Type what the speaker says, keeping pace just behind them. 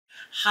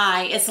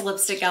Hi, it's the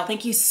Lipstick Gal.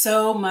 Thank you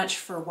so much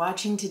for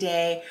watching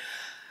today.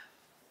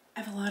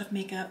 I have a lot of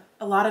makeup,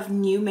 a lot of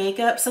new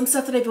makeup, some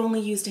stuff that I've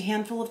only used a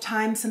handful of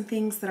times, some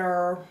things that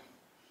are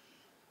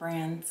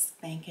brand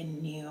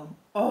spanking new.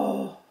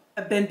 Oh,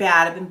 I've been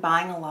bad. I've been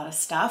buying a lot of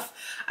stuff.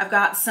 I've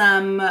got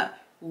some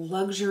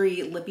luxury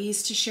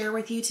lippies to share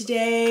with you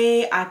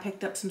today. I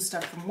picked up some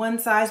stuff from one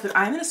size, but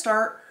I'm going to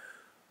start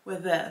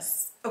with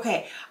this.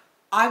 Okay,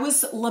 I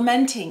was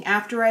lamenting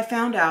after I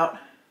found out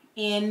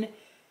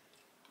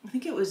I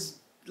think it was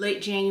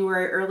late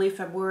January, early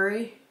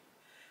February,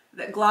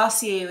 that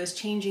Glossier was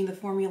changing the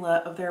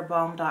formula of their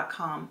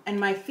balm.com. And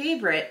my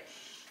favorite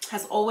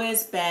has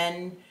always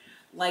been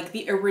like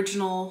the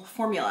original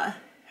formula.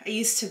 I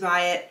used to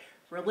buy it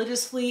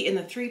religiously in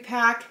the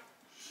 3-pack.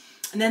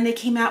 And then they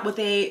came out with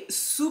a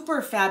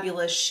super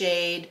fabulous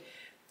shade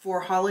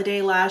for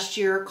holiday last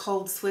year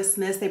called Swiss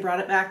Miss. They brought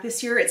it back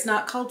this year. It's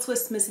not called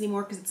Swiss Miss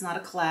anymore because it's not a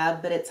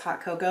collab, but it's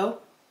hot cocoa.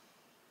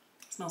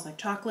 Smells like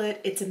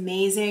chocolate. It's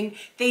amazing.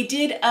 They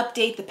did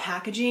update the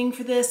packaging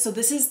for this. So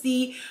this is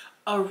the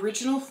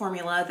original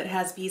formula that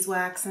has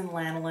beeswax and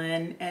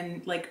lanolin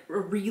and like a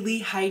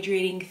really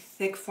hydrating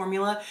thick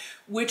formula,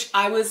 which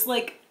I was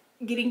like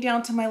getting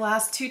down to my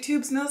last 2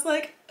 tubes and I was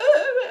like,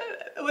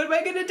 what am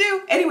I gonna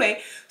do?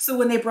 Anyway, so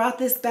when they brought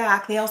this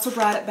back, they also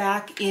brought it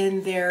back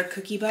in their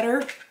cookie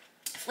butter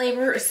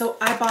flavor. So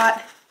I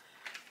bought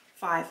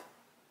 5.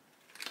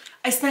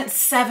 I spent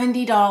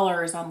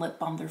 $70 on lip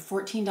balm. They're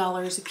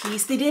 $14 a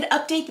piece. They did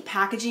update the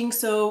packaging,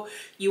 so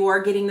you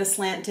are getting the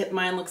slant tip.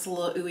 Mine looks a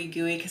little ooey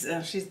gooey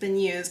because she's been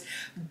used,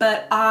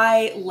 but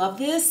I love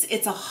this.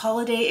 It's a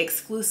holiday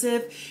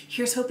exclusive.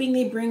 Here's hoping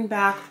they bring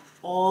back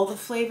all the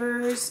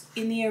flavors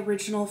in the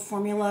original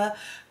formula,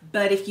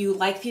 but if you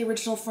like the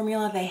original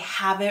formula, they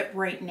have it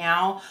right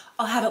now.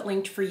 I'll have it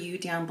linked for you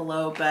down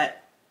below,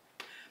 but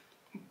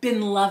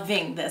been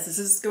loving this. This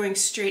is going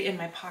straight in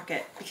my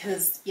pocket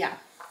because yeah,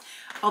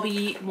 I'll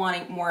be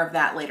wanting more of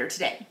that later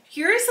today.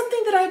 Here is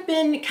something that I've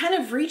been kind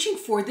of reaching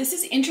for. This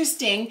is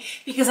interesting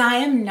because I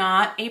am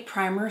not a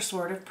primer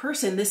sort of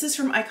person. This is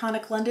from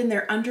Iconic London,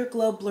 their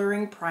Underglow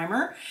Blurring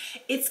Primer.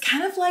 It's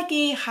kind of like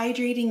a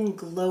hydrating,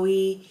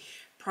 glowy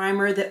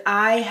primer that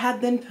I have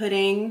been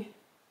putting,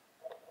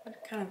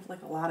 kind of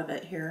like a lot of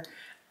it here,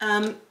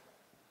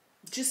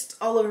 just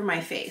all over my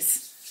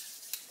face.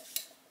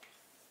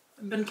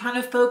 I've been kind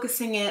of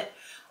focusing it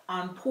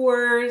on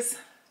pores,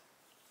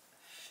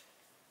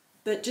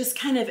 but just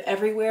kind of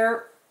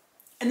everywhere.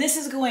 And this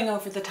is going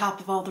over the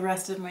top of all the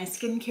rest of my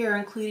skincare,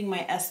 including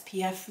my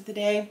SPF for the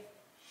day.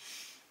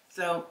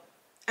 So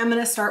I'm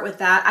gonna start with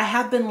that. I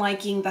have been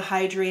liking the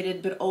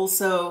hydrated, but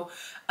also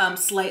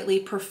slightly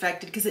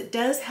perfected because it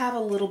does have a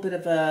little bit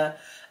of a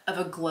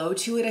glow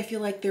to it. I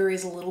feel like there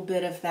is a little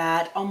bit of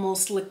that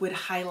almost liquid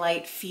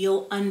highlight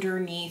feel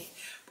underneath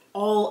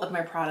all of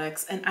my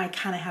products, and I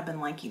kind of have been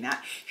liking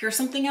that. Here's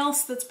something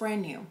else that's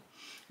brand new.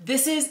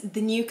 This is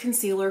the new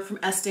concealer from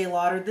Estee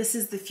Lauder. This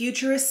is the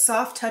Futurist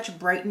Soft Touch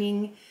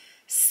Brightening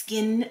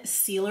Skin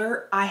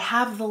Sealer. I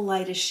have the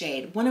lightest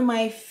shade. One of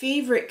my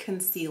favorite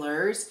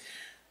concealers.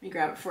 Let me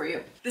grab it for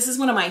you. This is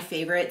one of my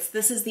favorites.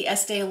 This is the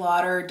Estee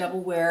Lauder Double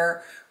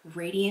Wear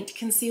Radiant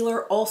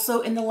Concealer, also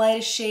in the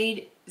lightest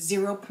shade,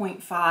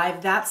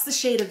 0.5. That's the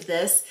shade of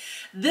this.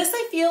 This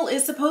I feel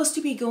is supposed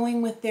to be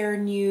going with their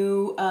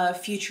new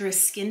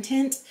Futurist Skin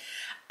Tint.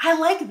 I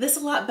like this a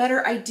lot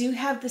better. I do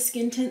have the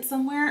skin tint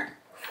somewhere.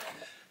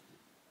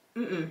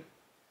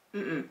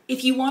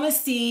 If you want to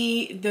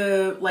see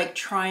the like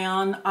try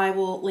on, I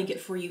will link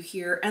it for you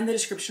here and the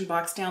description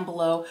box down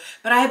below.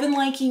 But I have been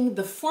liking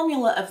the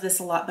formula of this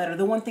a lot better.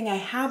 The one thing I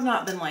have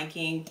not been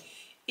liking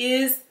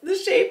is the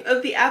shape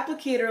of the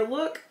applicator.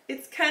 Look,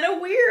 it's kind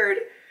of weird.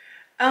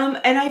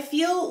 And I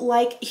feel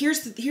like,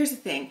 here's the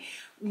thing.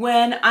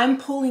 When I'm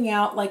pulling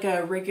out like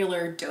a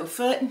regular doe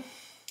foot,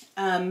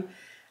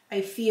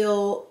 I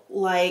feel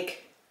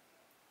like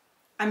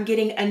I'm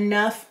getting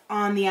enough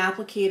on the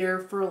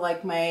applicator for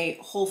like my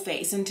whole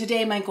face. And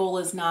today my goal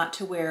is not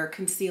to wear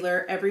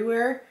concealer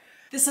everywhere.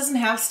 This doesn't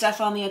have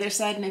stuff on the other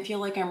side and I feel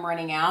like I'm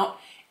running out.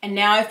 And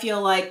now I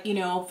feel like, you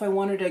know, if I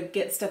wanted to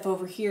get stuff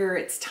over here,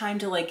 it's time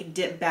to like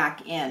dip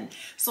back in.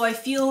 So I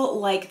feel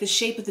like the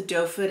shape of the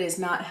doe foot is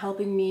not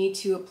helping me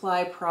to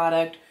apply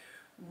product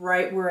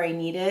right where I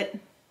need it.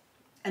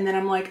 And then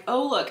I'm like,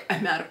 oh look,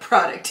 I'm out of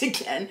product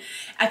again.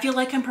 I feel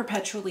like I'm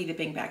perpetually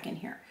dipping back in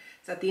here.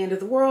 Is that the end of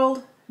the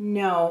world?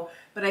 No,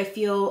 but I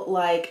feel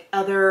like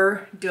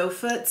other doe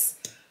foots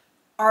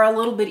are a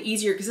little bit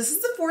easier because this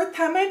is the 4th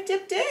time I've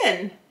dipped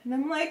in. And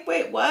I'm like,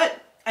 wait,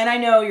 what? And I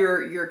know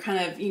you're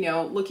kind of, you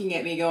know, looking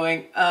at me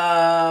going,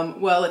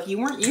 well, if you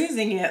weren't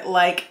using it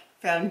like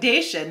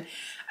foundation,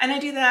 and I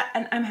do that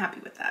and I'm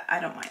happy with that. I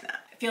don't mind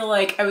that. I feel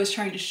like I was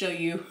trying to show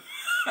you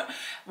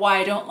why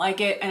I don't like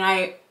it, and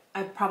I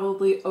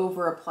probably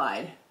over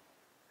applied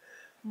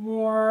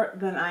more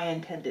than I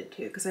intended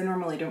to because I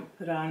normally don't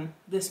put on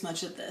this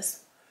much of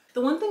this. The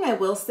one thing I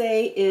will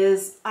say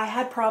is I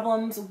had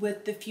problems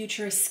with the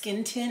Futurist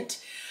Skin Tint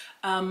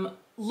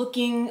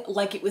looking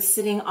like it was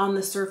sitting on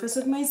the surface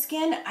of my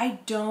skin. I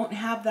don't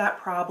have that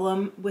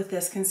problem with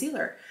this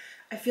concealer.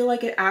 I feel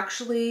like it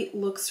actually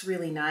looks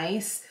really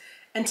nice.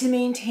 And to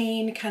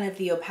maintain kind of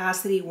the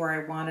opacity where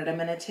I want it, I'm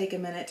gonna take a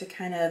minute to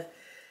kind of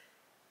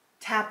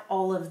tap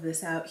all of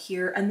this out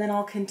here, and then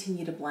I'll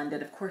continue to blend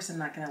it. Of course, I'm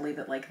not gonna leave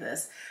it like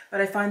this,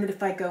 but I find that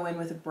if I go in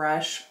with a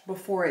brush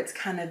before it's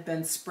kind of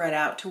been spread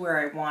out to where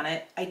I want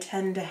it, I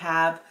tend to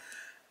have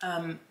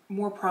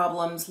more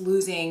problems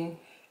losing,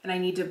 and I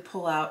need to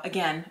pull out,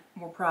 again,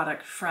 more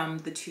product from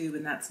the tube,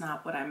 and that's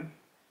not what I'm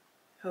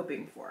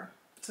hoping for.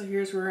 So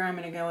here's where I'm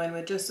gonna go in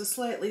with just a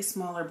slightly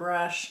smaller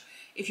brush.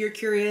 If you're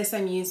curious,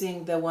 I'm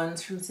using the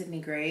ones from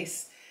Sydney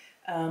Grace.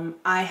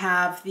 I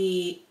have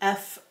the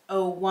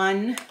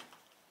F01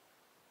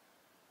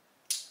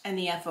 and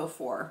the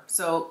F04.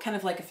 So kind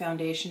of like a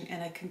foundation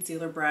and a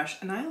concealer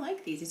brush. And I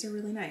like these. These are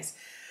really nice.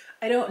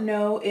 I don't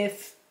know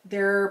if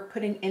they're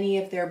putting any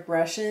of their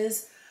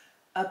brushes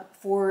up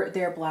for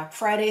their Black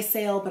Friday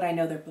sale, but I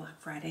know their Black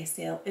Friday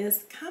sale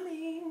is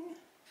coming.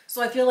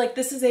 So I feel like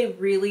this is a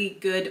really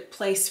good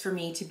place for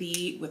me to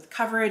be with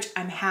coverage.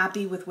 I'm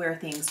happy with where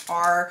things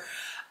are.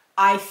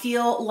 I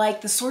feel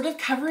like the sort of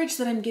coverage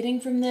that I'm getting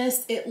from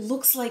this, it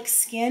looks like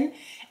skin.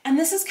 And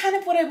this is kind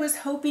of what I was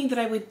hoping that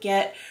I would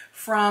get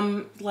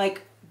from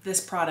like this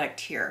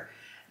product here.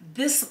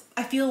 This,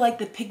 I feel like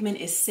the pigment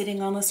is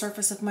sitting on the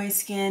surface of my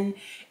skin.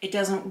 It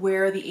doesn't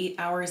wear the 8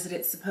 hours that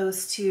it's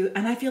supposed to.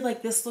 And I feel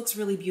like this looks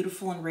really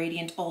beautiful and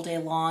radiant all day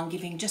long,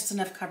 giving just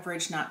enough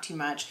coverage, not too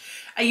much.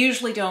 I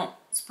usually don't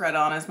spread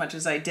on as much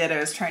as I did. I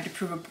was trying to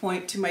prove a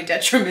point to my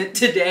detriment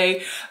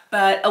today,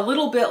 but a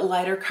little bit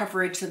lighter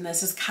coverage than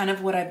this is kind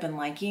of what I've been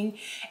liking.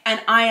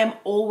 And I am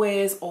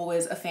always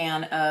a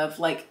fan of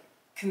like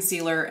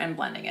concealer and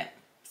blending it.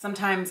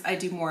 Sometimes I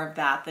do more of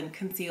that than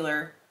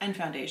concealer and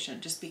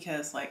foundation, just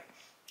because like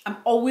I'm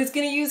always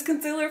gonna use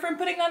concealer if I'm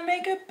putting on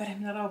makeup, but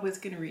I'm not always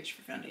gonna reach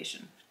for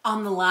foundation.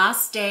 On the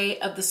last day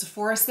of the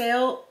Sephora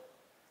sale,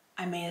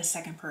 I made a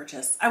second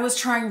purchase. I was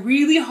trying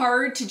really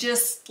hard to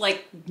just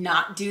like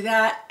not do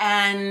that,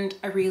 and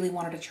I really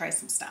wanted to try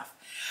some stuff.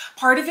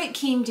 Part of it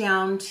came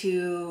down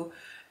to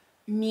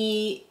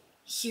me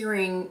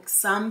hearing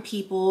some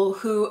people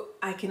who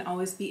I can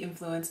always be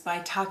influenced by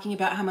talking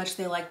about how much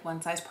they like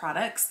One Size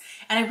products.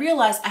 And I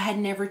realized I had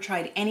never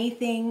tried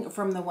anything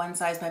from the One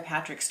Size by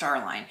Patrick Star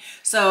line.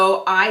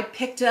 So I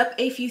picked up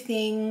a few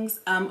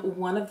things.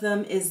 One of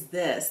them is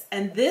this,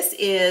 and this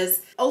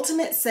is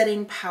Ultimate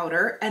Setting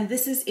Powder, and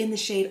this is in the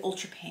shade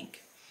Ultra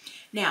Pink.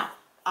 Now,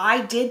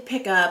 I did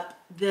pick up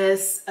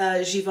this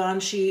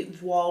Givenchy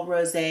Voile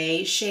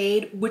Rosé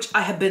shade, which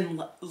I have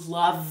been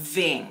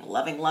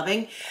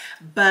loving,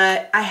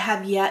 but I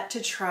have yet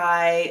to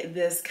try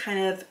this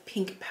kind of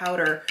pink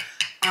powder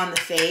on the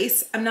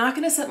face. I'm not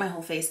gonna set my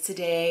whole face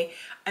today.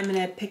 I'm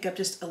gonna pick up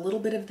just a little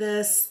bit of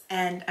this,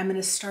 and I'm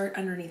gonna start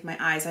underneath my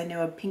eyes. I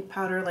know a pink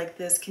powder like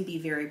this can be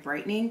very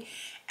brightening,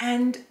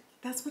 and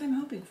that's what I'm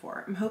hoping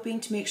for. I'm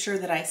hoping to make sure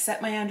that I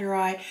set my under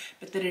eye,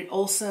 but that it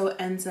also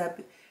ends up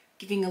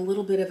giving a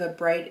little bit of a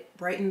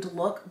brightened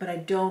look, but I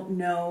don't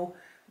know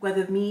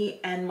whether me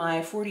and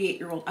my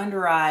 48-year-old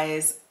under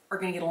eyes are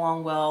gonna get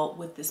along well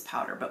with this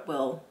powder, but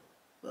we'll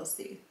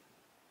see.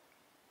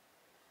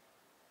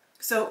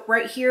 So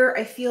right here,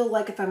 I feel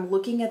like if I'm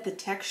looking at the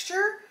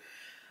texture,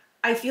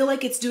 I feel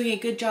like it's doing a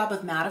good job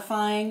of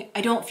mattifying. I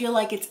don't feel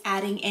like it's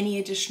adding any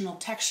additional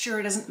texture.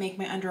 It doesn't make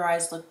my under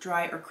eyes look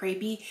dry or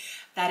crepey.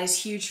 That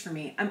is huge for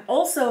me. I'm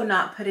also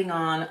not putting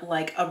on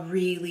like a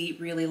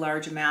really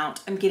large amount.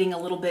 I'm getting a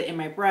little bit in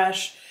my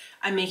brush.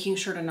 I'm making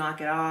sure to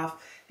knock it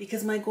off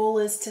because my goal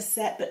is to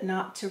set but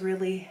not to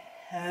really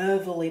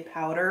heavily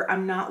powder.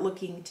 I'm not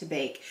looking to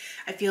bake.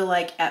 I feel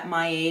like at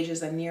my age,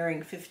 as I'm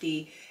nearing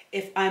 50,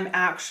 if I'm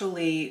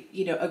actually,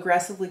 you know,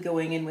 aggressively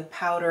going in with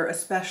powder,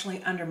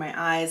 especially under my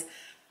eyes,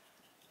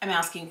 I'm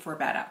asking for a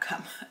bad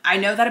outcome. I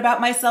know that about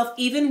myself,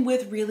 even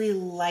with really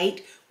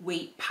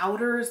lightweight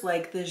powders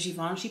like the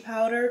Givenchy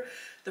powder,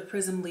 the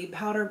Prism Lead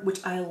powder,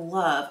 which I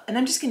love. And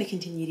I'm just gonna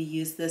continue to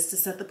use this to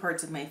set the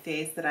parts of my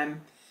face that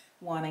I'm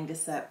wanting to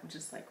set,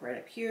 just like right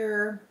up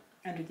here,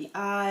 under the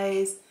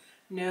eyes,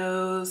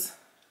 nose,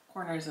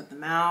 corners of the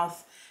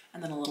mouth,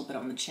 and then a little bit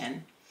on the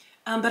chin.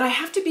 But I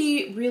have to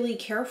be really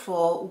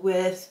careful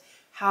with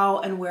how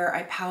and where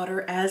I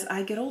powder as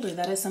I get older.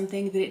 That is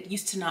something that it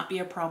used to not be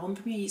a problem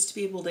for me. I used to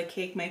be able to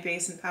cake my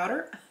face in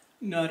powder.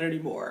 Not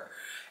anymore.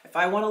 If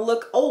I want to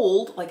look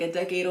old, like a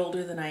decade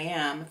older than I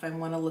am, if I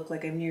want to look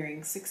like I'm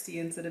nearing 60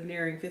 instead of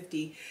nearing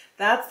 50,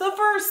 that's the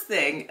first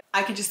thing.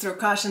 I could just throw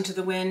caution to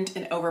the wind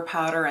and over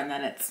powder, and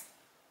then it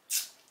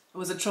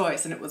was a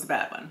choice and it was a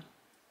bad one.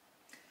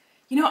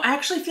 You know, I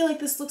actually feel like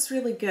this looks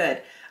really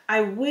good.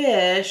 I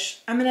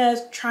wish, I'm gonna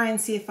try and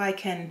see if I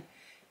can,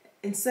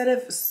 instead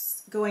of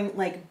going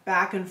like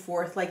back and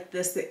forth like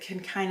this, that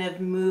can kind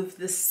of move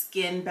the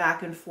skin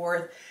back and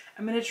forth,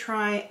 I'm gonna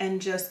try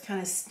and just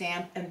kind of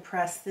stamp and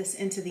press this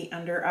into the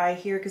under eye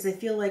here, because I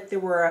feel like there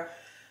were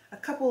a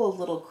couple of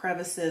little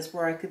crevices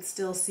where I could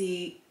still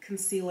see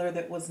concealer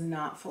that was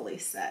not fully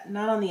set.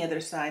 Not on the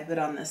other side, but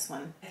on this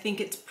one. I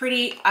think it's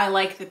pretty. I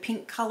like the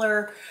pink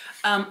color.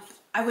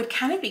 I would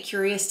kind of be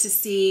curious to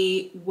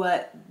see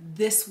what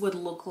this would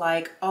look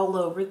like all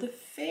over the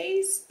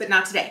face, but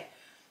not today.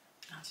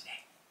 Not today.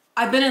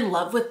 I've been in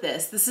love with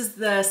this. This is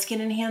the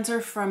Skin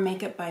Enhancer from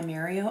Makeup by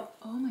Mario.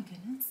 Oh my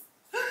goodness.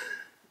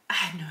 I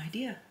had no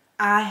idea.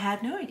 I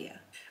had no idea.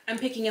 I'm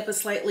picking up a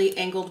slightly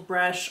angled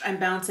brush. I'm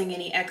bouncing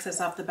any excess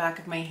off the back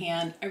of my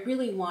hand. I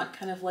really want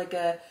kind of like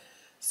a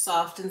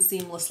soft and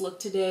seamless look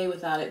today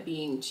without it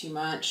being too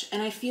much.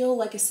 And I feel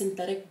like a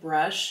synthetic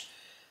brush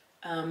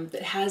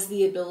that has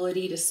the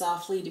ability to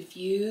softly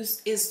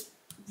diffuse is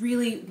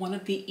really one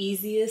of the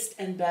easiest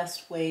and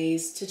best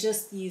ways to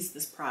just use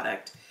this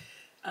product.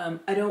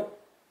 I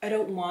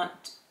don't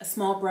want a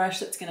small brush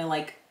that's gonna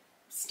like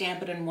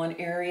stamp it in one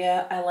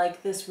area. I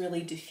like this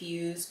really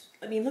diffused.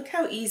 I mean, look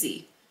how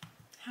easy.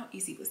 How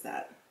easy was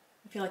that?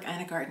 I feel like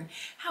Ina Garten.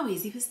 How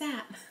easy was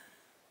that?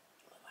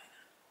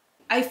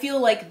 I feel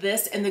like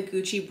this and the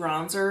Gucci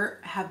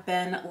bronzer have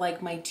been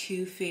like my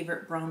two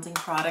favorite bronzing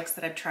products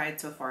that I've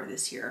tried so far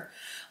this year.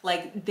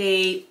 Like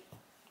they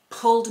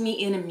pulled me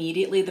in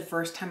immediately the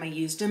first time I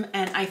used them,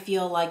 and I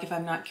feel like if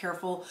I'm not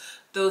careful,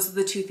 those are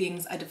the two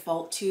things I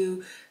default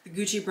to. The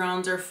Gucci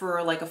bronzer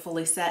for like a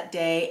fully set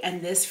day,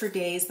 and this for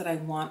days that I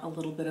want a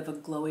little bit of a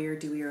glowier,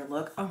 dewier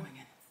look. Oh my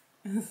goodness.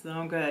 It's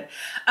so good.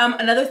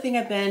 Another thing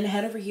I've been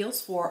head over heels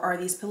for are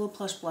these Pillow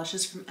Plush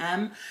blushes from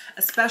M,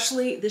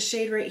 especially this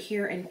shade right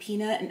here in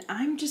Peanut. And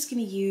I'm just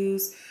going to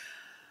use,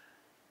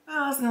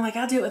 I was gonna like,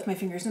 I'll do it with my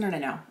fingers.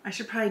 No. I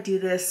should probably do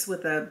this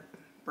with a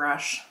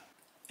brush.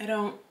 I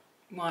don't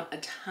want a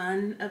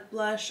ton of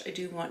blush. I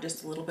do want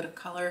just a little bit of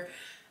color.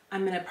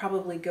 I'm going to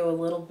probably go a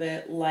little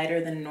bit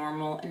lighter than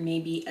normal and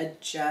maybe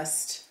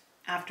adjust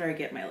after I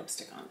get my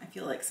lipstick on. I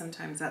feel like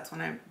sometimes that's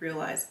when I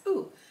realize,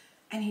 ooh,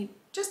 I need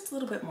just a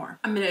little bit more.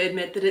 I'm gonna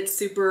admit that it's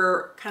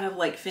super kind of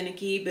like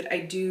finicky, but I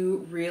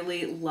do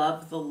really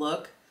love the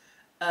look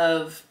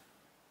of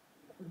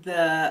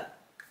the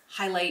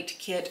highlight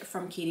kit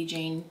from Katie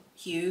Jane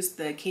Hughes,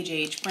 the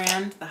KJH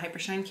brand, the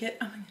Hypershine kit.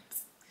 Oh my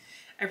goodness.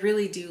 I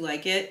really do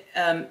like it.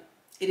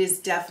 It is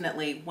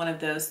definitely one of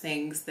those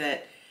things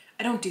that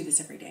I don't do this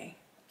every day.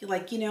 You're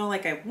like, you know,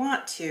 like I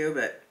want to,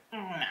 but nah,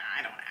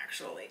 I don't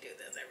actually do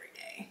this every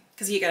day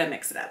because you gotta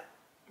mix it up.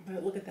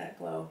 But look at that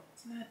glow.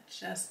 Isn't that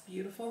just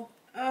beautiful?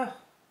 Oh,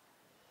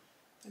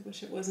 I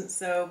wish it wasn't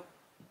so,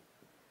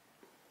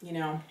 you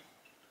know,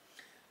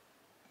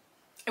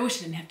 I wish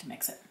I didn't have to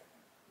mix it.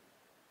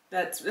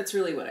 That's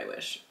really what I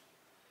wish.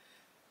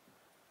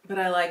 But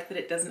I like that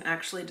it doesn't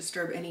actually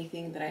disturb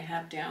anything that I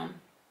have down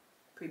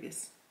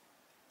previous.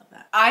 Love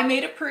that. I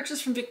made a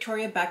purchase from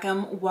Victoria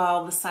Beckham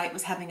while the site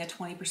was having a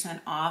 20%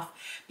 off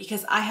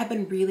because I have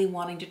been really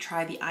wanting to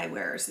try the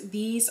eyewears.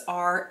 These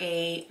are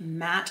a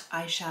matte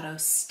eyeshadow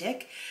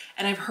stick,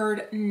 and I've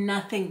heard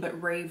nothing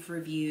but rave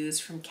reviews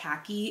from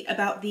Khaki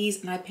about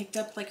these, and I picked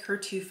up like her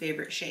two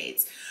favorite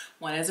shades.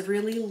 One is a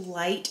really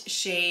light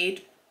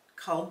shade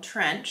called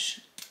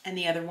Trench, and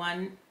the other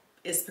one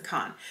is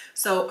Pecan.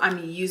 So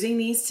I'm using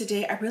these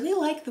today. I really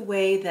like the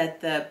way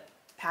that the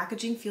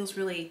packaging feels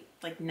really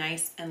like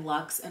nice and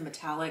luxe and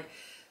metallic.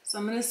 So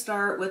I'm gonna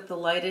start with the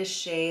lightest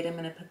shade. I'm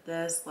gonna put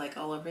this like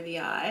all over the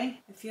eye.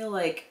 I feel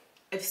like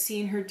I've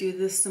seen her do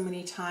this so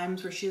many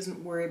times where she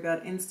doesn't worry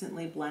about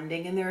instantly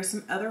blending. And there are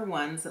some other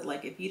ones that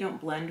like, if you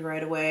don't blend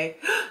right away,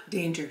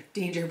 danger,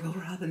 Will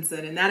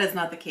Robinson. And that is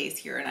not the case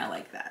here, and I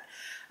like that.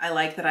 I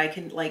like that I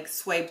can like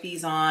swipe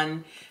these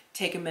on,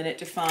 take a minute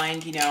to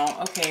find, you know,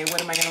 okay,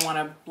 what am I gonna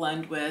wanna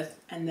blend with,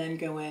 and then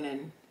go in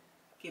and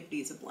give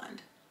these a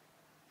blend.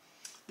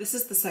 This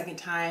is the second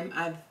time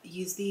I've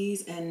used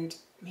these, and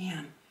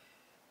man,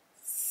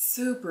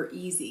 super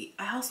easy.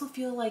 I also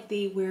feel like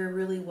they wear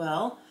really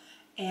well,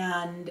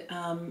 and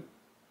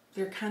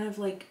they're kind of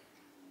like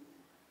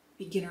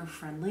beginner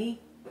friendly.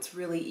 It's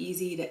really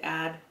easy to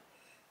add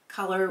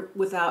color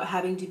without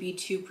having to be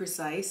too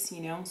precise,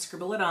 you know,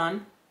 scribble it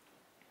on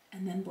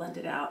and then blend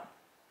it out.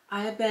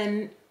 I have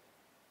been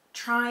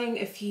trying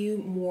a few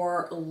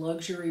more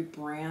luxury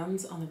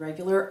brands on the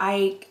regular.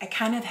 I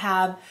kind of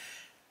have,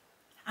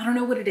 I don't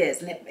know what it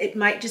is, and it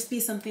might just be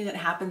something that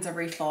happens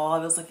every fall. I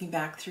was looking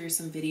back through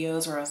some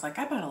videos where I was like,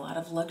 I bought a lot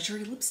of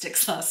luxury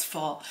lipsticks last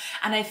fall.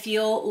 And I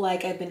feel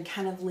like I've been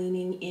kind of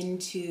leaning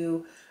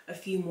into a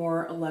few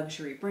more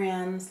luxury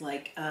brands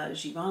like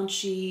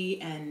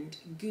Givenchy and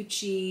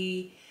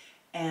Gucci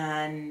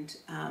and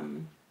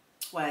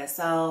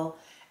YSL.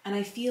 And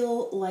I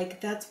feel like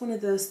that's one of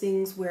those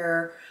things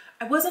where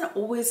I wasn't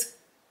always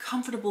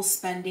comfortable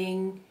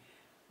spending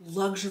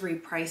luxury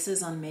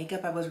prices on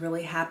makeup. I was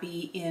really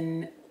happy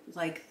in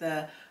like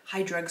the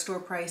high drugstore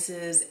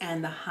prices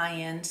and the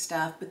high-end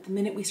stuff, but the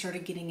minute we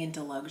started getting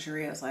into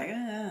luxury, I was like,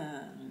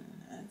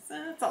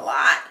 that's a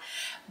lot.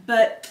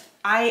 But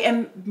I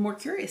am more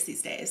curious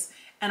these days,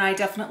 and I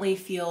definitely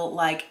feel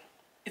like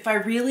If I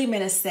really am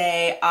gonna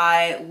say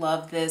I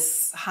love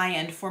this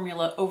high-end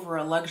formula over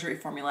a luxury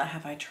formula,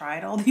 have I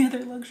tried all the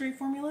other luxury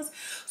formulas?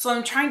 So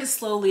I'm trying to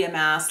slowly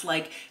amass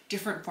like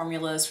different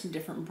formulas from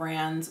different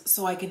brands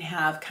so I can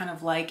have kind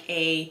of like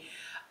a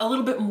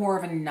little bit more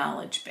of a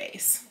knowledge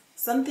base.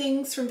 Some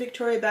things from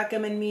Victoria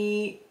Beckham and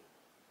Me,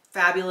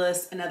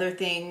 fabulous, and other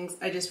things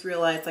I just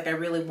realized like I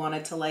really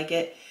wanted to like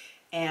it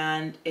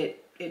and it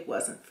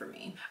wasn't for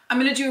me. I'm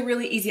gonna do a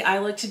really easy eye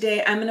look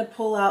today. I'm gonna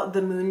pull out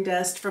the Moon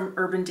Dust from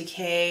Urban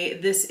Decay.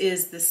 This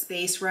is the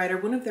Space Rider,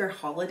 one of their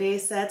holiday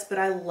sets, but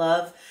I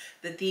love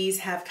that these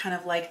have kind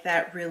of like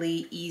that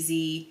really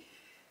easy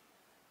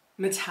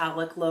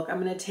metallic look. I'm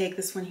gonna take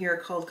this one here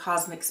called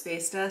Cosmic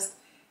Space Dust,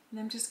 and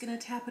I'm just gonna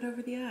tap it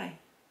over the eye.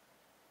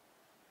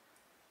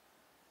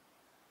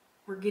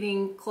 We're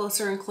getting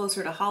closer and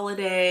closer to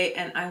holiday,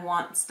 and I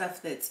want stuff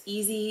that's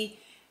easy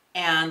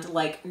and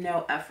like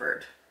no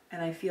effort.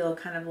 And I feel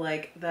kind of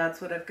like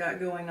that's what I've got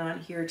going on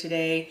here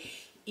today.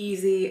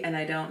 Easy, and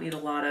I don't need a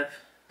lot of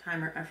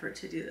time or effort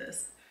to do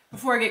this.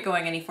 Before I get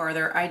going any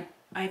farther,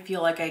 I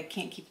feel like I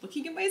can't keep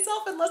looking at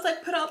myself unless I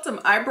put on some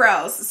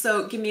eyebrows.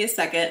 So give me a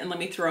second and let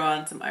me throw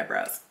on some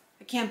eyebrows.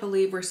 I can't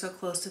believe we're so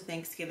close to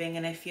Thanksgiving,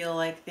 and I feel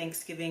like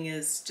Thanksgiving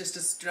is just a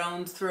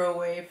stone's throw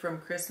away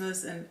from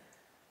Christmas, and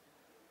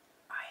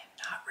I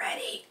am not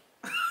ready.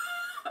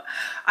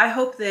 I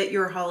hope that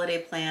your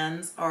holiday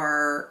plans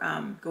are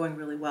going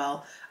really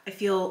well. I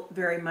feel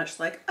very much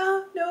like,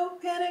 oh no,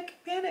 panic,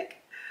 panic.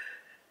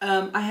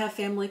 I have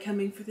family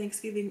coming for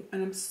Thanksgiving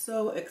and I'm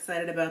so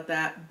excited about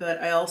that.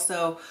 But I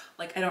also,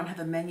 like, I don't have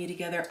a menu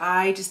together.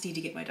 I just need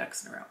to get my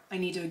ducks in a row. I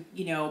need to,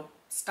 you know,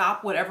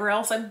 stop whatever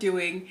else I'm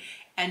doing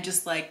and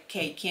just like,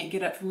 okay, you can't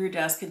get up from your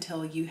desk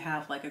until you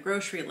have like a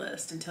grocery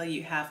list, until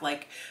you have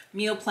like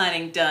meal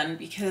planning done,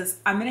 because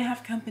I'm gonna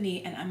have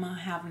company and I'm gonna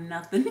have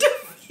nothing to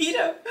feed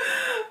them.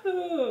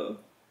 Oh.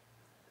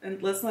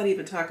 And let's not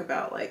even talk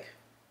about like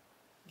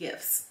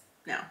gifts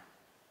now.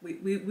 We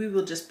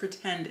will just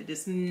pretend it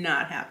is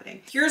not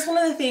happening. Here's one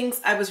of the things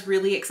I was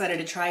really excited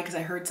to try because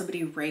I heard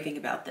somebody raving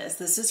about this.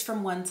 This is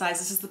from One Size.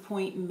 This is the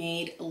Point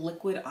Made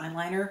liquid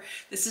eyeliner.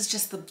 This is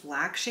just the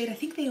black shade. I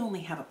think they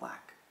only have a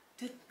black.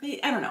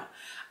 I don't know.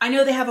 I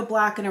know they have a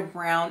black and a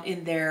brown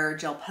in their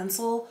gel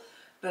pencil,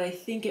 but I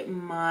think it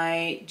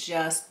might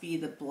just be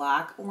the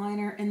black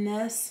liner in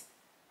this.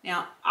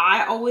 Now,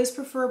 I always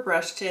prefer a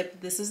brush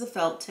tip. This is a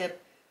felt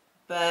tip,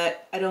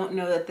 but I don't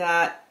know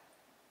that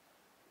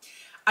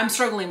I'm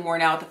struggling more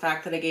now with the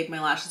fact that I gave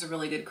my lashes a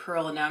really good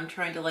curl, and now I'm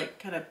trying to like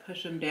kind of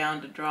push them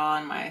down to draw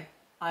on my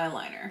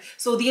eyeliner.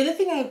 So the other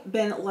thing I've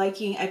been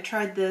liking, I've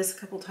tried this a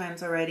couple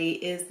times already,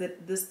 is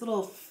that this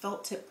little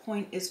felt tip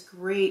point is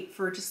great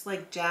for just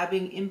like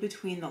jabbing in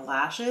between the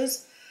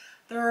lashes.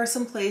 There are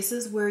some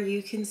places where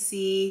you can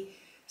see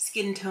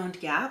skin toned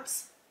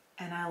gaps,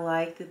 and I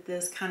like that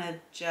this kind of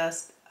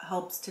just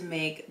helps to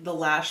make the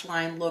lash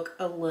line look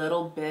a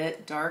little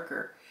bit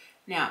darker.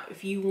 Now,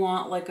 if you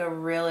want like a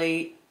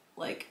really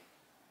like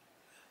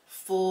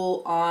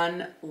full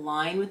on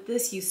line with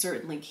this, you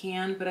certainly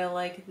can, but I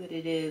like that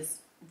it is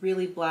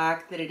really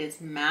black, that it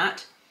is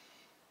matte.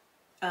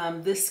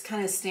 This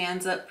kind of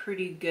stands up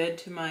pretty good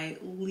to my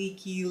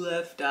leaky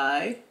left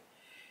eye,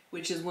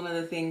 which is one of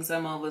the things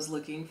I'm always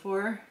looking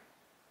for.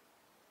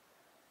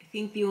 I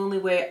think the only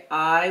way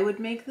I would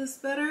make this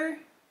better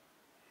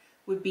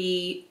would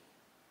be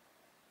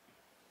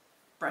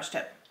brush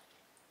tip,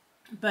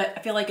 but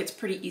I feel like it's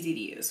pretty easy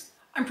to use.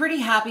 I'm pretty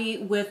happy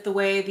with the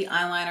way the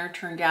eyeliner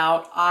turned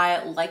out.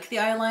 I like the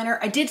eyeliner.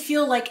 I did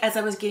feel like as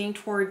I was getting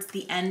towards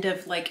the end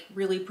of like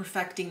really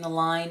perfecting the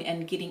line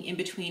and getting in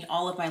between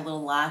all of my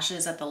little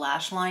lashes at the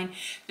lash line,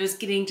 it was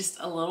getting just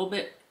a little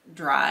bit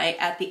dry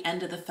at the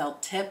end of the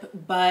felt tip,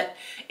 but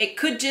it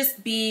could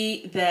just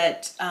be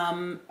that,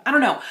 I don't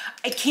know.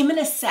 It came in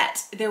a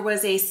set. There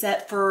was a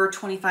set for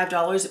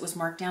 $25. It was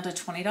marked down to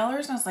 $20. And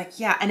I was like,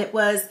 yeah. And it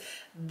was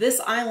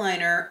this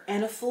eyeliner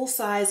and a full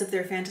size of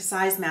their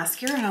Fantasize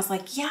mascara. And I was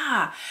like,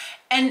 yeah.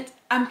 And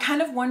I'm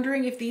kind of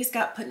wondering if these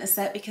got put in a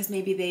set because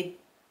maybe they'd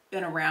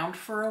been around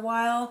for a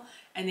while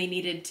and they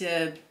needed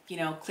to, you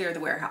know, clear the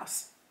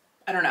warehouse.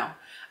 I don't know.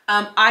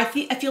 I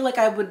feel like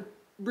I would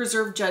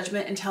reserve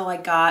judgment until I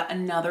got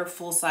another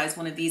full size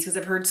one of these because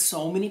I've heard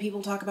so many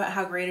people talk about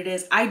how great it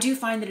is. I do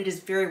find that it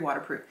is very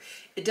waterproof.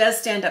 It does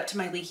stand up to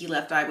my leaky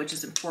left eye, which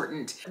is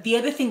important. The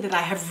other thing that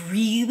I have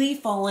really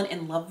fallen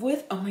in love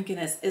with, oh my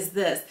goodness, is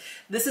this.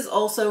 This is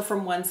also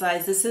from One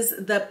Size. This is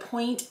the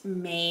Point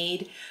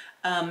Made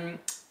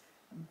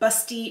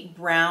Busty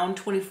Brown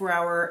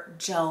 24-hour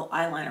gel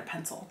eyeliner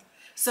pencil.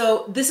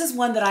 So this is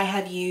one that I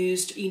have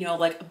used, you know,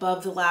 like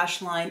above the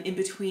lash line, in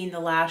between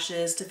the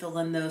lashes to fill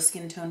in those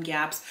skin tone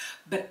gaps.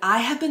 But I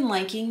have been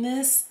liking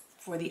this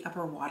for the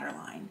upper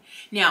waterline.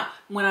 Now,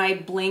 when I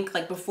blink,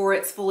 like before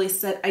it's fully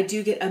set, I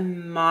do get a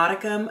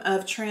modicum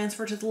of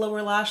transfer to the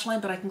lower lash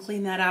line, but I can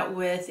clean that out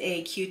with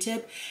a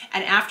Q-tip.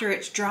 And after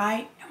it's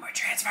dry, no more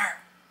transfer.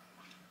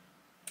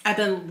 I've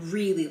been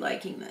really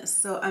liking this.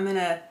 So I'm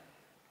gonna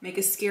make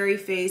a scary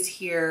face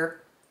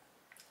here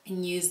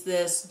and use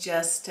this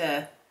just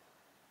to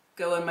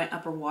go in my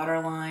upper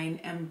waterline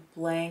and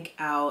blank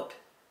out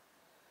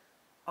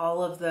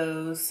all of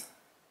those.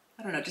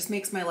 I don't know, it just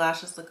makes my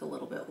lashes look a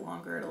little bit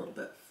longer and a little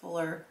bit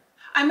fuller.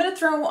 I'm gonna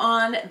throw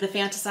on the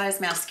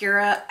Fantasize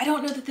mascara. I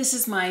don't know that this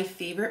is my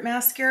favorite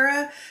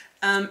mascara.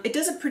 It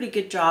does a pretty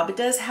good job. It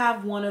does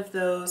have one of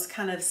those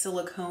kind of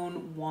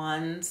silicone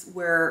wands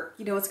where,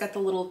 you know, it's got the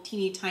little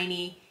teeny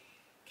tiny,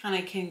 kind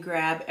of can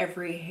grab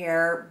every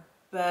hair,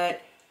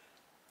 but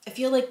I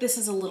feel like this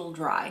is a little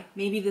dry.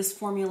 Maybe this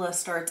formula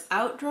starts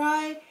out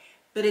dry,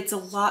 but it's a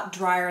lot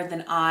drier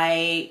than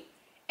I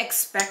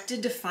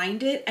expected to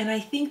find it. And I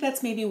think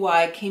that's maybe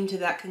why I came to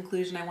that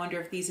conclusion. I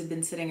wonder if these have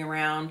been sitting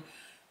around,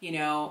 you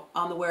know,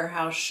 on the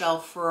warehouse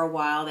shelf for a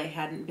while. They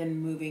hadn't been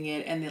moving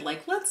it and they're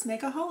like, let's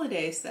make a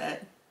holiday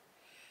set.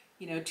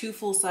 You know, 2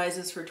 full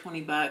sizes for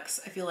 20 bucks.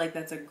 I feel like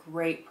that's a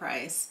great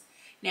price.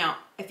 Now,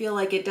 I feel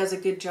like it does a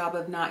good job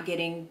of not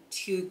getting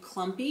too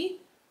clumpy.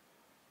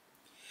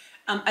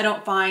 I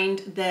don't find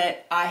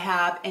that I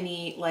have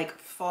any like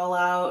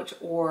fallout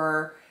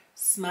or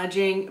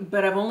smudging,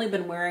 but I've only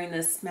been wearing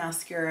this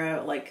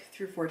mascara like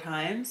 3 or 4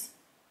 times.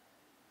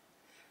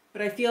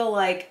 But I feel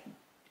like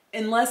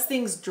unless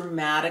things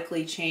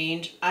dramatically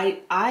change,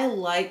 I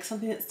like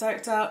something that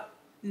starts out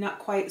not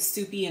quite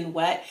soupy and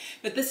wet,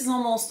 but this is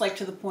almost like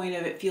to the point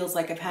of it feels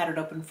like I've had it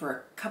open for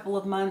a couple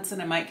of months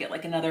and I might get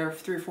like another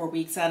 3 or 4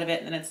 weeks out of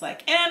it, and then it's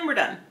like, and we're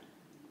done.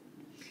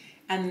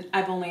 And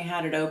I've only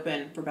had it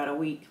open for about a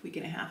week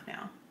and a half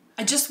now.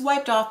 I just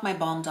wiped off my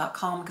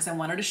balm.com because I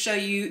wanted to show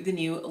you the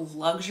new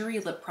luxury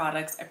lip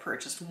products I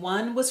purchased.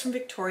 One was from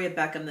Victoria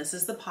Beckham. This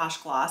is the Posh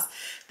Gloss.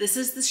 This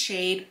is the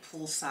shade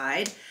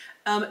Poolside.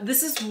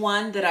 This is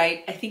one that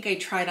I think I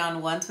tried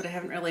on once, but I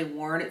haven't really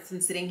worn. It's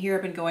been sitting here.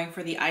 I've been going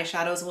for the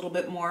eyeshadows a little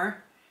bit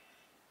more.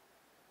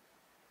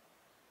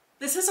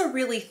 This is a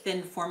really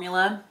thin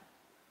formula.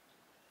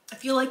 I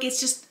feel like it's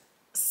just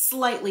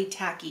slightly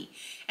tacky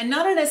and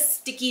not in a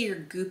sticky or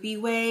goopy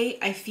way.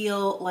 I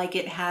feel like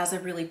it has a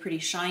really pretty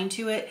shine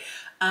to it.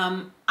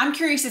 I'm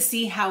curious to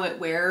see how it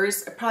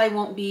wears. I probably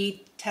won't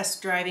be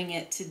test driving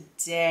it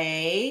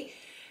today,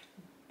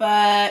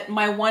 but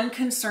my one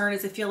concern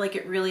is I feel like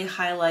it really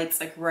highlights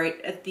like right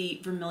at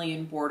the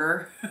vermilion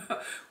border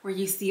where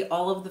you see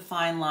all of the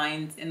fine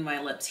lines in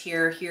my lips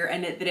here,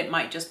 and that it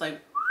might just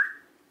like,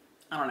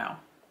 I don't know.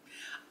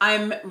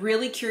 I'm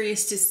really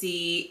curious to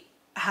see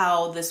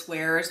how this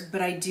wears,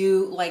 but I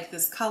do like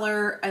this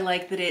color. I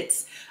like that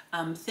it's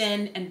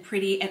thin and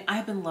pretty, and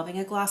I've been loving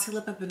a glossy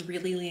lip. I've been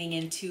really leaning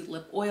into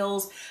lip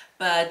oils,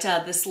 but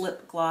this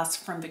lip gloss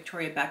from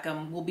Victoria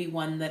Beckham will be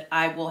one that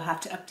I will have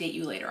to update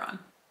you later on.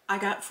 I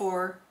got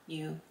 4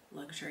 new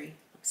luxury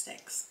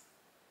lipsticks.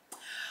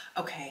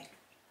 Okay,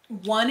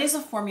 one is a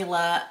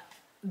formula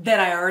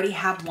that I already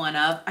have one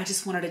of. I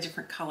just wanted a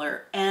different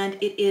color, and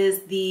it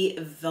is the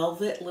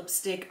Velvet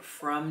lipstick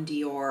from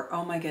Dior.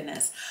 Oh my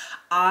goodness.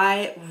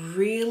 I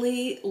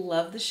really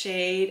love the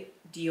shade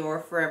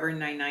Dior Forever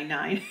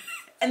 999.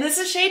 And this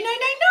is shade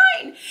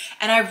 999.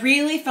 And I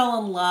really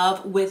fell in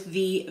love with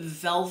the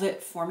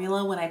Velvet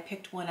formula when I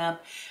picked one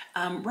up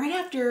right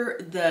after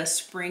the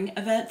spring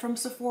event from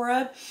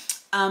Sephora.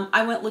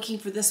 I went looking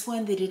for this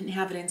one. They didn't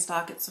have it in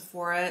stock at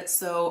Sephora,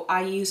 so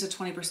I used a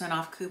 20%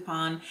 off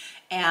coupon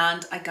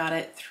and I got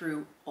it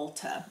through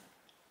Ulta.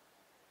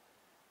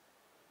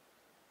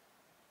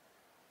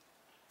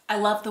 I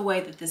love the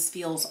way that this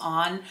feels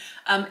on.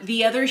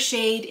 The other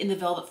shade in the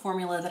Velvet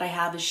formula that I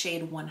have is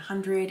shade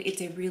 100.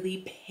 It's a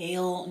really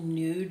pale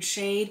nude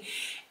shade,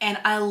 and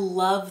I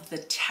love the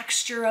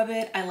texture of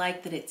it. I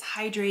like that it's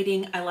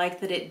hydrating. I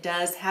like that it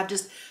does have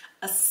just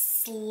a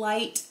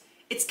slight,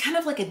 it's kind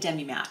of like a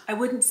demi-matte. I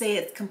wouldn't say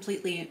it's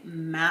completely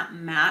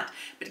matte,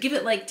 but give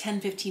it like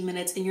 10-15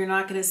 minutes and you're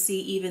not gonna see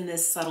even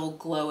this subtle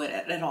glow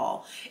at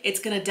all. It's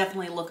gonna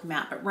definitely look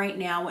matte, but right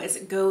now as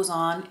it goes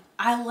on,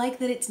 I like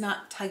that it's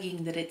not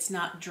tugging, that it's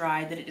not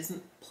dry, that it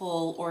doesn't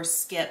pull or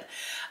skip.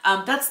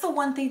 That's the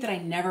one thing that I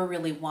never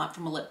really want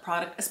from a lip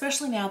product,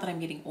 especially now that I'm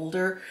getting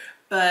older,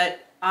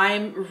 but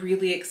I'm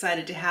really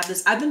excited to have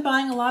this. I've been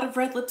buying a lot of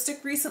red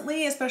lipstick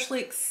recently, especially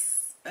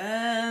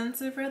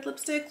expensive red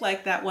lipstick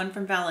like that one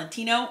from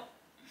Valentino.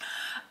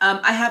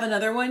 I have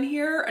another one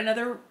here,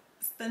 another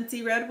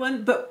Spency red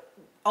one, but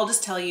I'll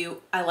just tell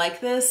you, I like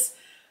this.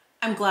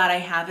 I'm glad I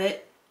have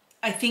it.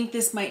 I think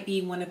this might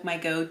be one of my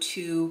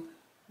go-to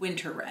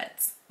winter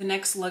reds. The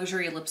next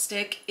luxury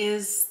lipstick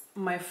is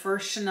my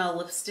first Chanel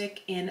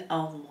lipstick in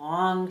a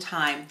long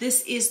time.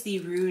 This is the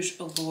Rouge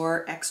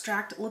Allure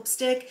Extract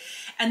lipstick,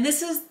 and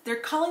this is, they're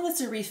calling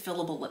this a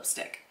refillable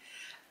lipstick.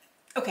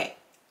 Okay.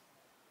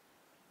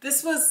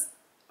 This was,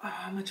 oh,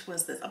 how much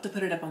was this? I'll have to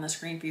put it up on the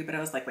screen for you, but I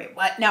was like, wait,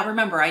 what? Now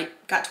remember, I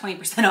got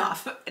 20%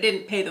 off. I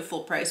didn't pay the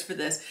full price for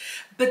this,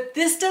 but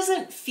this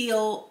doesn't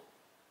feel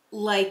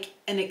like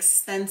an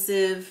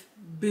expensive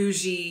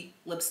bougie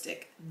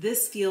lipstick.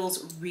 This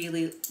feels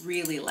really,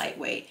 really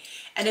lightweight.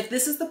 And if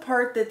this is the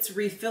part that's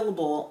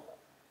refillable,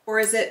 or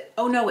is it,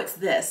 oh no, it's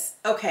this.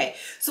 Okay,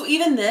 so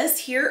even this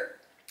here,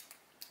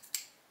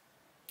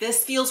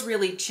 this feels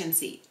really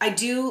chintzy. I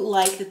do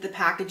like that the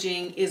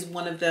packaging is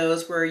one of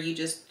those where you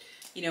just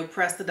you know,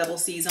 press the double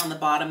C's on the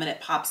bottom and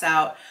it pops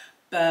out.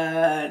 But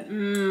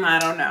I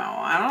don't know.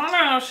 I don't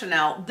know,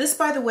 Chanel. This,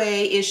 by the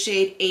way, is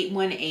shade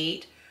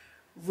 818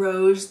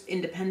 Rose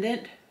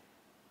Independent.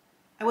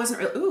 I wasn't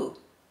really, ooh.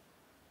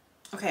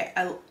 Okay,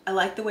 I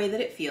like the way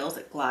that it feels.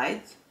 It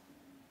glides.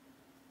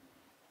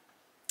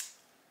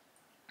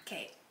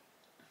 Okay.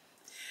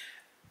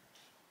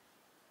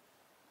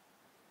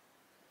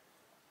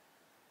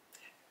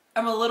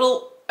 I'm a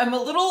little,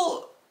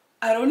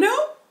 I don't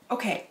know.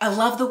 Okay, I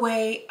love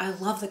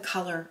the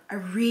color. I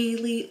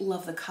really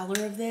love the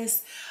color of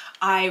this.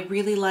 I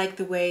really like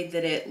the way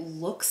that it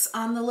looks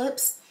on the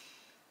lips.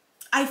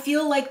 I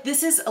feel like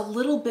this is a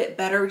little bit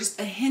better. Just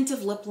a hint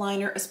of lip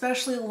liner,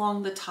 especially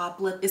along the top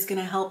lip, is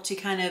gonna help to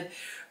kind of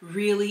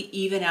really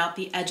even out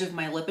the edge of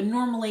my lip. And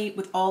normally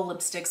with all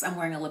lipsticks, I'm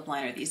wearing a lip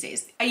liner these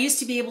days. I used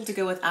to be able to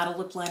go without a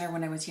lip liner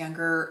when I was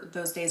younger.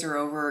 Those days are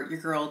over. Your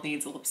girl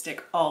needs a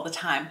lipstick all the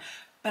time.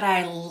 But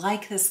I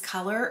like this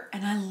color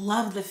and I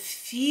love the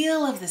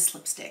feel of this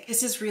lipstick.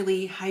 This is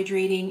really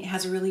hydrating. It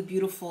has a really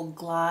beautiful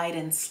glide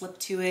and slip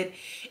to it.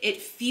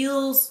 It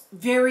feels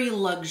very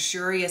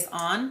luxurious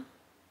on.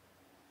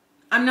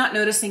 I'm not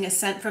noticing a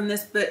scent from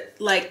this, but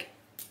like,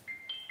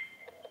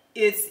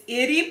 it's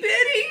itty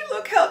bitty.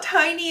 Look how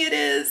tiny it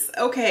is.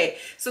 Okay,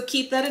 so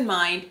keep that in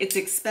mind. It's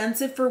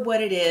expensive for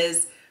what it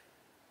is,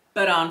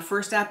 but on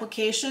first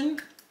application,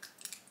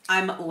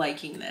 I'm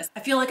liking this. I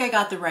feel like I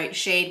got the right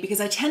shade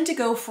because I tend to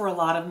go for a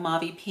lot of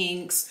mauve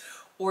pinks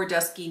or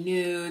dusky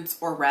nudes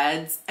or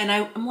reds. And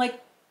I'm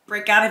like,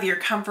 break out of your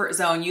comfort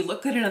zone. You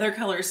look good in other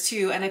colors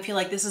too. And I feel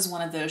like this is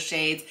one of those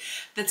shades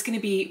that's gonna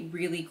be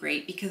really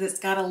great because it's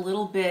got a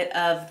little bit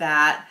of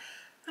that,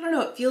 I don't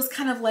know, it feels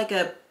kind of like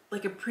a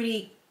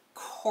pretty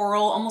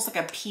coral, almost like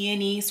a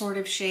peony sort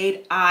of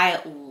shade.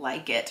 I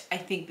like it. I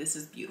think this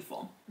is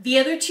beautiful. The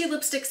other two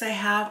lipsticks I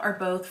have are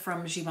both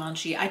from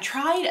Givenchy. I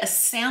tried a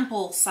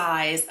sample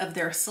size of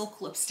their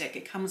silk lipstick.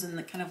 It comes in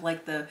the kind of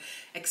like the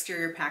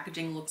exterior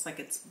packaging, looks like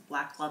it's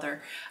black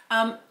leather.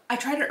 I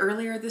tried it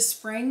earlier this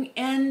spring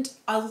and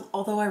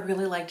although I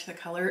really liked the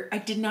color, I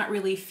did not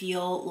really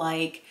feel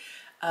like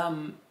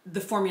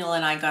the formula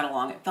and I got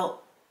along. It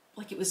felt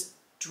like it was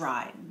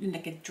dry,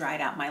 like it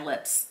dried out my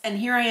lips. And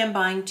here I am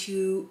buying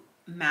two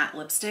matte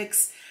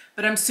lipsticks,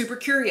 but I'm super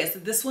curious.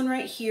 This one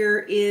right here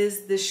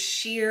is the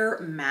sheer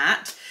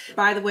matte.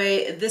 By the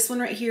way, this one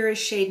right here is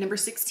shade number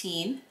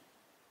 16.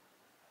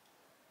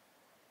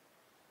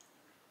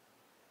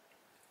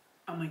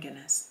 Oh my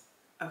goodness.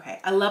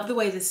 Okay, I love the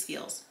way this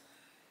feels.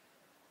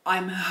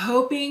 I'm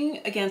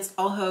hoping against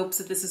all hopes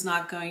that this is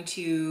not going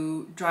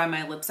to dry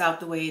my lips out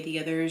the way the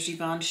other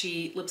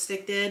Givenchy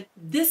lipstick did.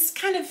 This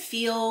kind of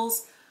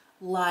feels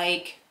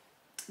like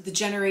the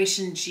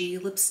Generation G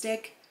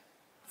lipstick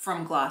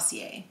from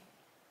Glossier.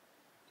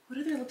 What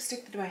other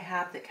lipstick do I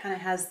have that kind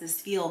of has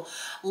this feel?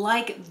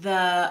 Like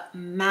the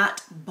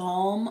Matte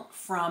Balm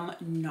from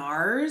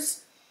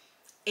NARS,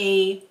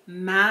 a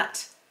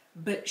matte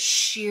but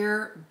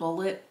sheer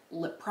bullet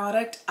lip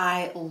product.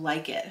 I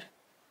like it.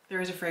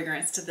 There is a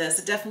fragrance to this.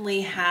 It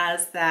definitely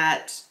has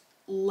that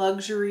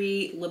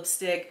luxury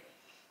lipstick,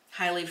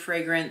 highly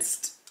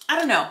fragranced. I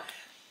don't know.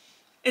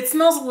 It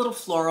smells a little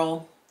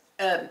floral.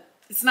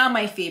 It's not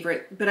my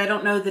favorite, but I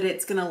don't know that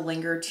it's gonna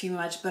linger too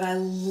much, but I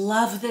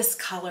love this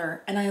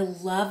color and I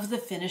love the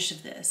finish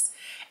of this.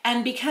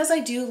 And because I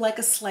do like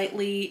a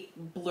slightly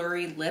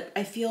blurry lip,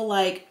 I feel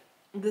like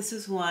this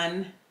is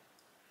one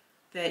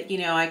that, you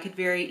know, I could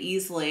very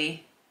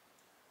easily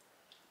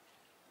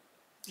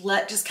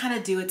let just kind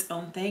of do its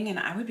own thing and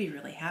I would be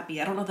really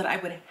happy. I don't know that I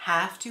would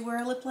have to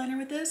wear a lip liner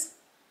with this.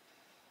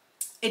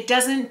 It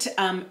doesn't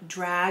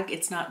drag,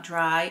 it's not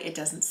dry, it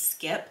doesn't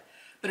skip.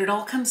 But it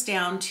all comes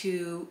down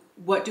to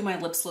what do my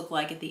lips look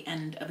like at the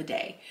end of a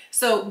day.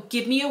 So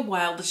give me a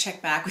while to check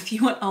back with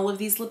you on all of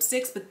these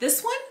lipsticks, but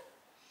this one,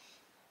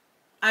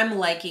 I'm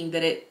liking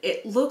that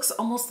it looks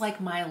almost like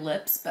my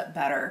lips, but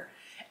better.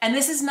 And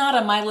this is not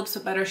a my lips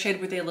but better shade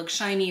where they look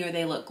shiny or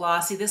they look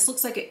glossy. This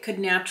looks like it could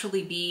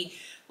naturally be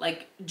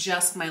like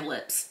just my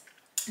lips.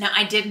 Now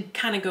I did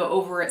kind of go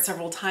over it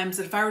several times,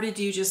 but if I were to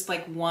do just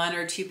like one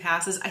or two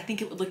passes, I think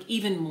it would look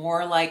even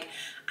more like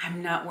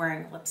I'm not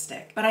wearing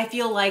lipstick. But I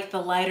feel like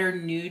the lighter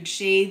nude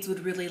shades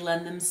would really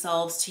lend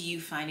themselves to you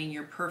finding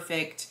your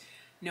perfect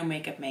no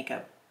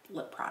makeup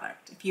lip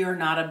product. If you're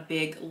not a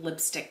big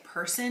lipstick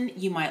person,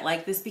 you might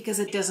like this because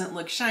it doesn't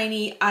look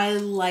shiny. I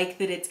like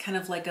that it's kind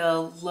of like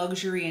a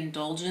luxury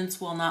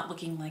indulgence while not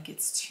looking like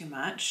it's too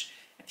much.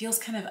 It feels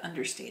kind of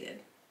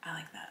understated. I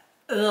like that.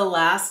 The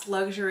last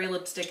luxury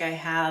lipstick I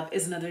have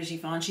is another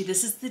Givenchy.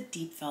 This is the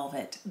Deep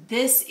Velvet.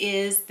 This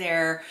is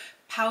their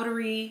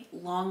powdery,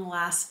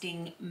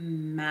 long-lasting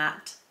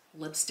matte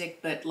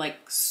lipstick, but like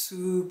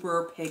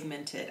super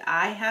pigmented.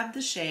 I have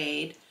the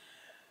shade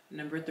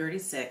number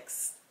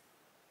 36.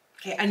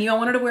 Okay, I knew I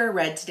wanted to wear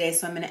red today,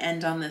 so I'm gonna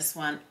end on this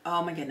one.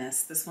 Oh my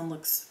goodness, this one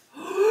looks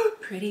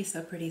pretty,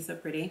 so pretty, so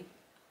pretty.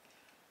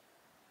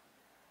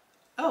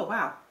 Oh,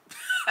 wow.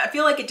 I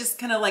feel like it just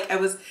kind of like I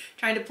was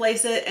trying to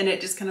place it and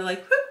it just kind of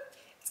like,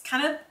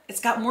 whoop, it's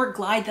got more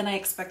glide than I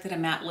expected a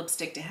matte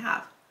lipstick to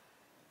have.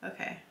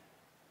 Okay.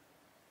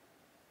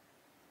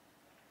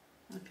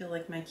 I feel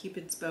like my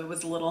Cupid's bow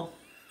was a little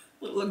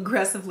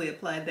aggressively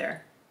applied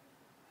there.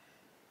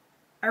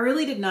 I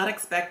really did not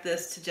expect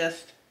this to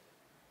just,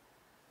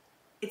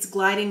 it's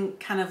gliding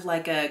kind of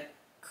like a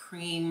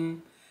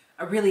cream,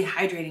 a really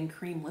hydrating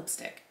cream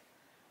lipstick.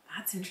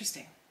 That's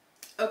interesting.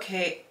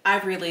 Okay,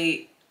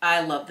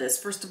 I love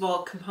this. First of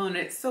all,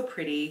 component, it's so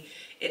pretty.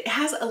 It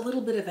has a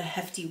little bit of a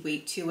hefty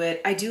weight to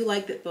it. I do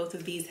like that both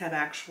of these have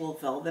actual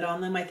velvet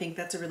on them. I think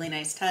that's a really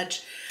nice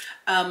touch.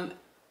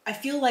 I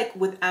feel like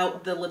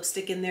without the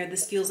lipstick in there,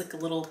 this feels like a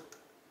little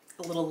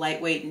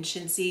lightweight and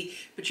chintzy,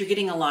 but you're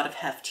getting a lot of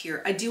heft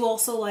here. I do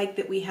also like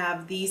that we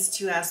have these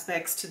two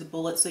aspects to the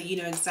bullet, so you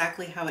know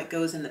exactly how it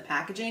goes in the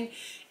packaging,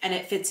 and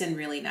it fits in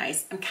really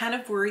nice. I'm kind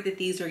of worried that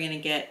these are gonna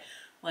get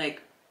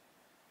like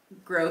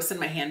gross in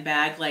my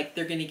handbag, like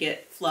they're gonna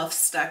get fluff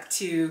stuck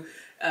to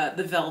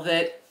the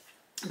velvet,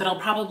 but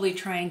I'll probably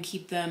try and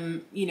keep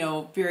them, you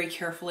know, very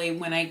carefully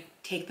when I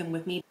take them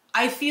with me.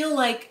 I feel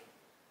like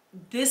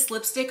this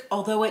lipstick,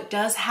 although it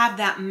does have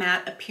that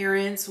matte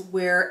appearance,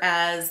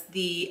 whereas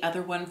the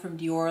other one from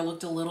Dior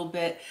looked a little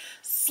bit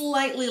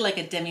slightly like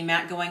a demi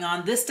matte going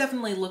on, this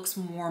definitely looks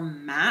more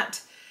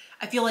matte.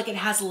 I feel like it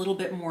has a little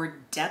bit more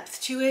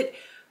depth to it,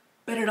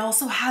 but it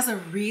also has a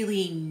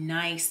really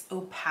nice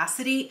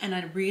opacity and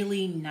a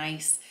really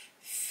nice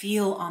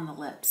feel on the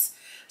lips.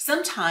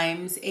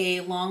 Sometimes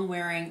a long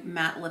wearing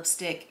matte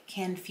lipstick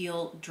can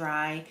feel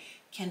dry,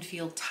 can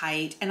feel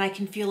tight, and I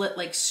can feel it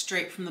like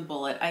straight from the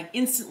bullet. I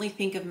instantly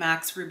think of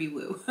MAC's Ruby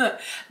Woo.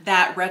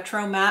 That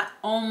retro matte,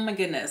 oh my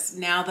goodness.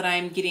 Now that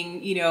I'm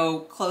getting, you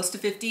know, close to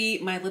 50,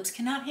 my lips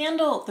cannot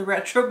handle the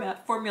retro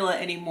matte formula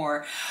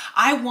anymore.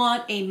 I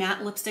want a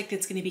matte lipstick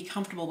that's gonna be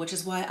comfortable, which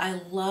is why I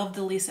love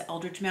the Lisa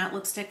Eldridge matte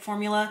lipstick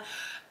formula.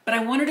 But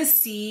I wanted to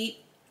see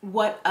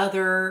what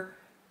other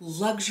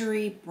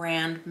luxury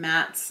brand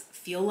mattes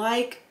feel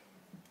like.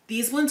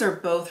 These ones are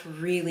both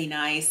really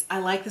nice. I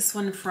like this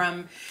one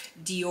from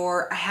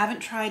Dior. I haven't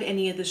tried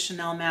any of the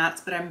Chanel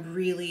mattes, but I'm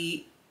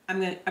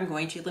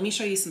going to. Let me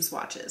show you some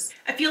swatches.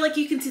 I feel like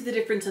you can see the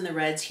difference in the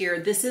reds here.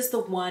 This is the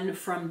one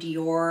from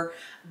Dior,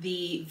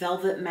 the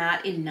Velvet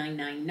Matte in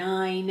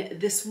 999.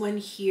 This one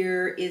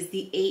here is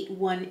the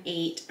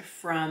 818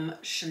 from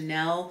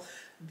Chanel,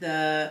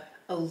 the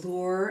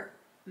Allure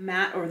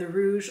Matte, or the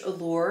Rouge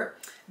Allure.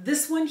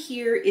 This one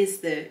here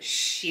is the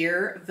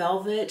Sheer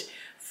Velvet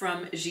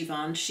from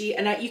Givenchy,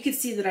 and you could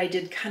see that I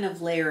did kind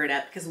of layer it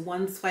up, because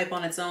one swipe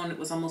on its own, it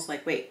was almost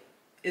like, wait,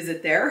 is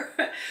it there?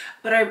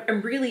 But I'm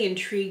really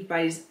intrigued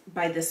by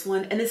this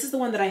one, and this is the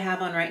one that I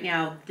have on right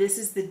now. This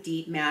is the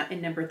Deep Matte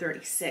in number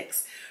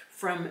 36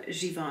 from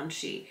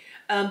Givenchy.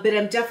 But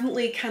I'm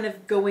definitely kind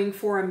of going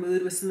for a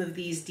mood with some of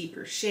these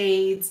deeper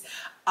shades.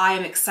 I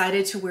am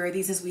excited to wear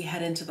these as we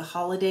head into the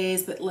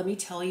holidays, but let me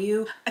tell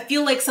you, I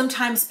feel like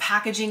sometimes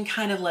packaging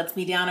kind of lets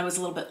me down. I was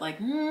a little bit like,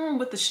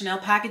 with the Chanel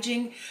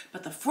packaging,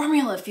 but the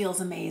formula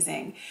feels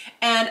amazing.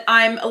 And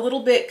I'm a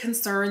little bit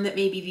concerned that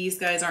maybe these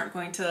guys aren't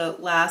going to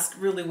last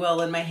really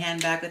well in my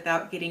handbag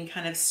without getting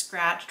kind of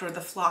scratched, or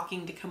the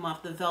flocking to come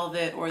off the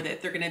velvet, or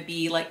that they're gonna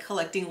be like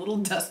collecting little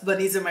dust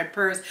bunnies in my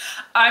purse.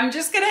 I'm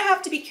just gonna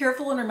have to be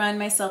careful and remind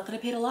myself that I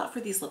paid a lot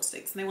for these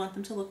lipsticks and I want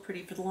them to look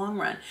pretty for the long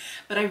run.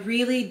 But I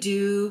really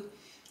do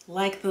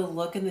like the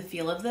look and the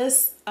feel of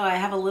this. Oh, I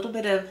have a little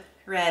bit of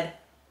red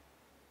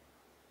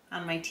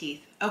on my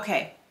teeth.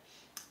 Okay,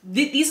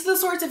 these are the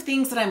sorts of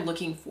things that I'm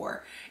looking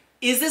for.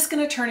 Is this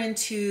gonna turn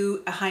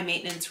into a high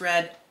maintenance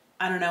red?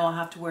 I don't know, I'll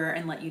have to wear it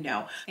and let you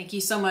know. Thank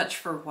you so much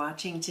for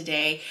watching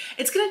today.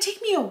 It's gonna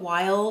take me a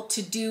while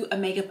to do a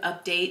makeup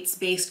updates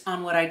based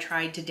on what I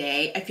tried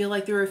today. I feel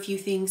like there are a few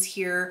things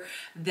here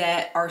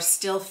that are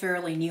still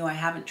fairly new. I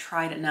haven't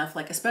tried enough,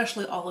 like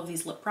especially all of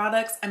these lip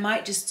products. I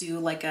might just do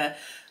like a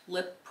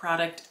lip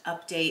product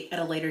update at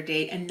a later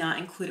date and not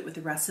include it with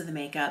the rest of the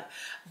makeup.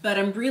 But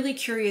I'm really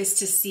curious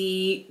to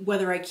see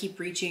whether I keep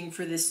reaching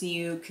for this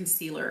new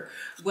concealer,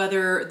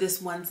 whether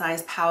this one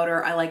size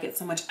powder, I like it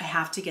so much I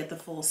have to get the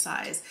full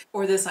size,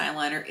 or this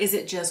eyeliner. Is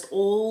it just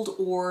old,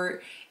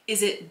 or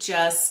is it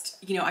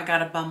just, you know, I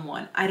got a bum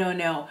one? I don't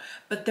know.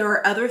 But there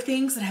are other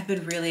things that have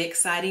been really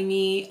exciting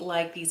me,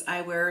 like these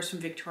eyewears from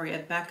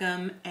Victoria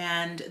Beckham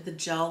and the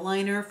gel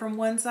liner from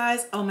One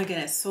Size. Oh my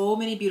goodness, so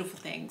many beautiful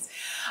things.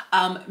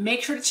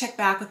 Make sure to check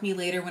back with me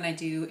later when I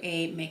do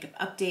a makeup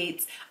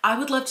updates. I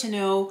would love to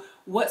know,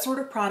 what sort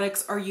of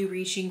products are you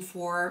reaching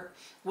for?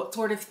 What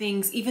sort of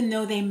things, even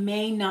though they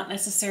may not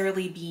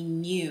necessarily be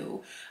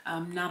new,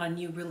 not a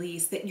new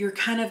release, that you're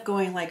kind of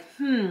going like,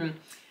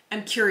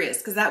 I'm curious,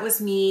 because that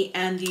was me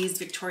and these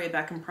Victoria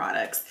Beckham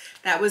products.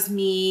 That was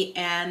me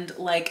and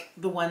like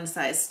the One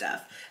Size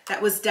stuff.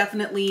 That was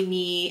definitely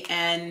me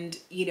and,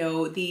 you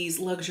know, these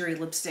luxury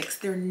lipsticks.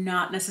 They're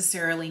not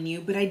necessarily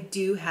new, but I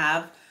do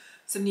have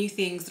some new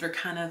things that are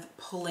kind of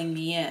pulling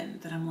me in,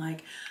 that I'm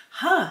like,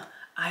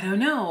 I don't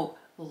know.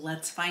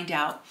 Let's find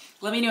out.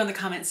 Let me know in the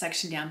comment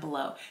section down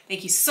below.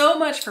 Thank you so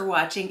much for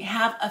watching.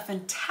 Have a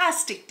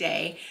fantastic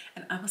day,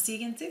 and I will see you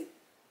again soon.